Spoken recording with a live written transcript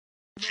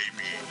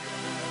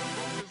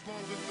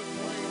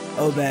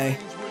Obey.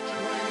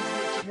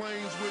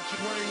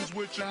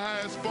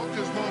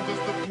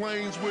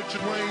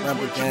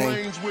 Rubber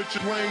gang.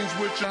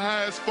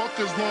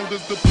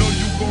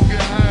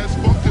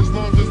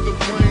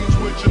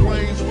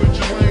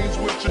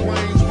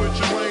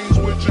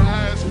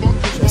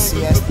 Just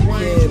see as the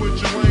kid.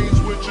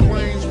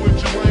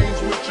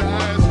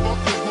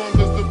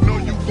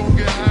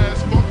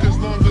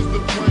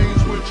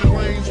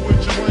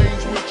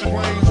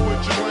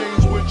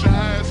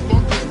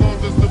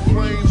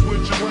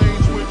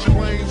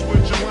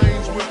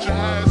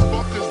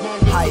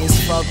 High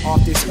as fuck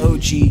off this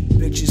OG.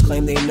 Bitches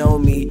claim they know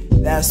me,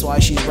 that's why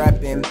she's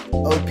reppin'.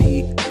 OP,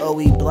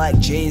 OE, Black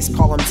J's,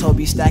 call him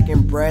Toby,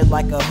 stacking bread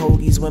like a hoe.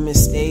 These women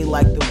stay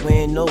like the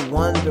wind, no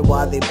wonder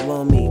why they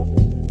blow me.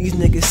 These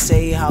niggas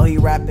say how he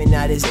rapping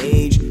at his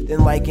age,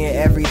 then liking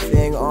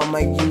everything on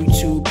my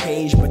YouTube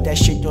page, but that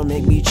shit don't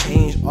make me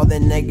change. All the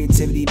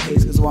negativity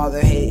pays, cause while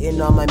they're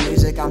hating on my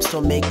music, I'm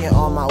still making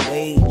all my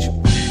wage.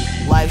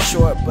 Life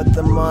short, but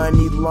the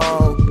money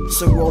long,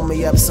 so roll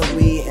me up some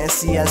weed and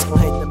see us gon'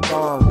 hit the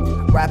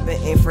bomb.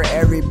 Rapping ain't for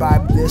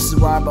everybody, but this is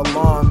where I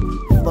belong.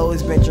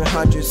 Flows venture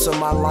hundreds, so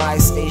my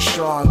lines stay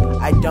strong.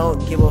 I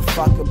don't give a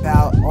fuck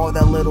about all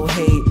that little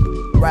hate.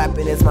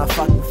 Rapping is my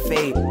fucking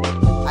fate.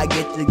 I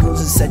get the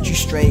goons and set you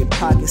straight.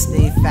 Pockets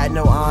stay fat,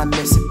 no I'm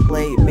missing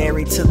plate.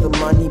 Married to the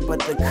money, but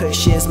the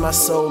kush is my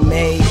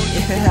soulmate.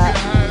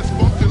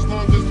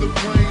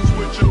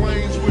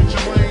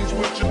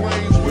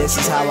 This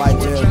is how I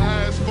do.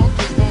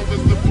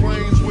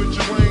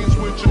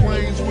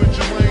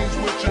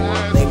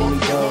 Make me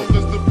go.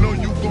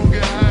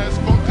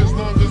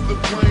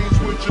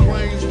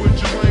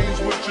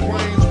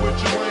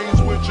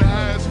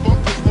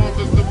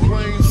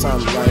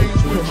 Something like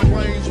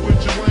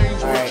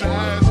Alright.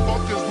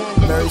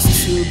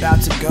 Verse 2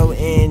 about to go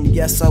in.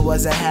 Yes, I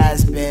was a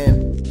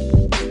has-been.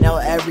 Now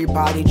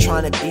everybody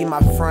trying to be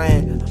my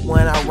friend.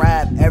 When I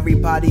rap,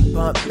 everybody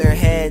bump their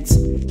heads.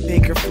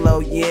 Bigger flow,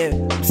 yeah.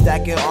 I'm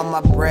stacking all my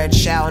bread,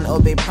 shouting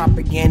obey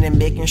propaganda,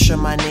 making sure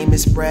my name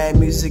is spread.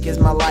 Music is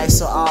my life,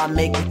 so I'll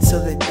make it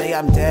till the day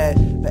I'm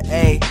dead. But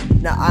hey,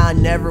 now I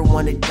never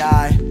wanna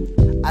die.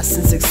 I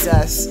sense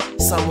success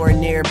somewhere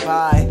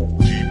nearby.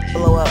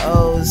 Blow at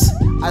O's,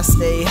 I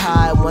stay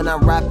high when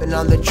I'm rapping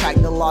on the track.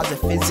 The laws of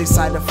physics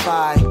I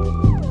defy.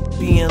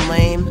 Being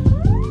lame,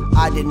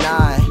 I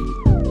deny.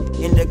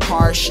 In the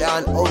car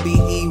shouting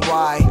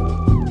O-B-E-Y.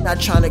 Not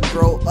trying to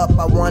grow up,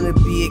 I wanna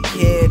be a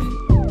kid.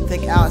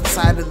 Think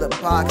outside of the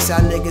box,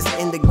 y'all niggas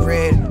in the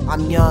grid.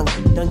 I'm young,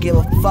 don't give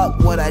a fuck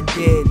what I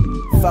did.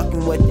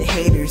 Fucking with the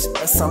haters,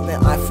 that's something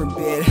I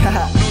forbid.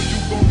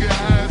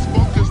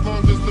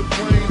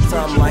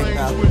 Something like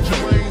that.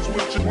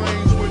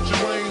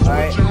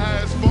 Alright.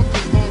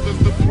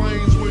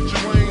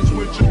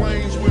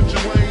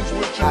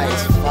 High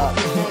as fuck.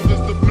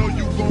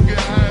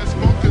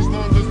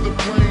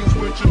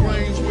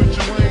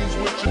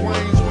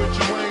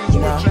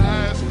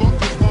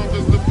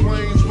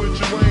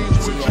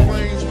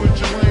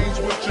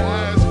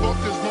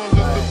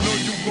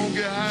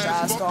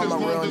 All my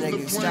real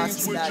niggas, shout to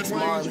Stacks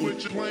Marley,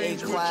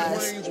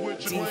 A-Class,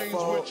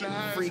 Default,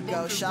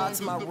 Freako, shout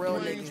to my real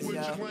niggas,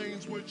 yo.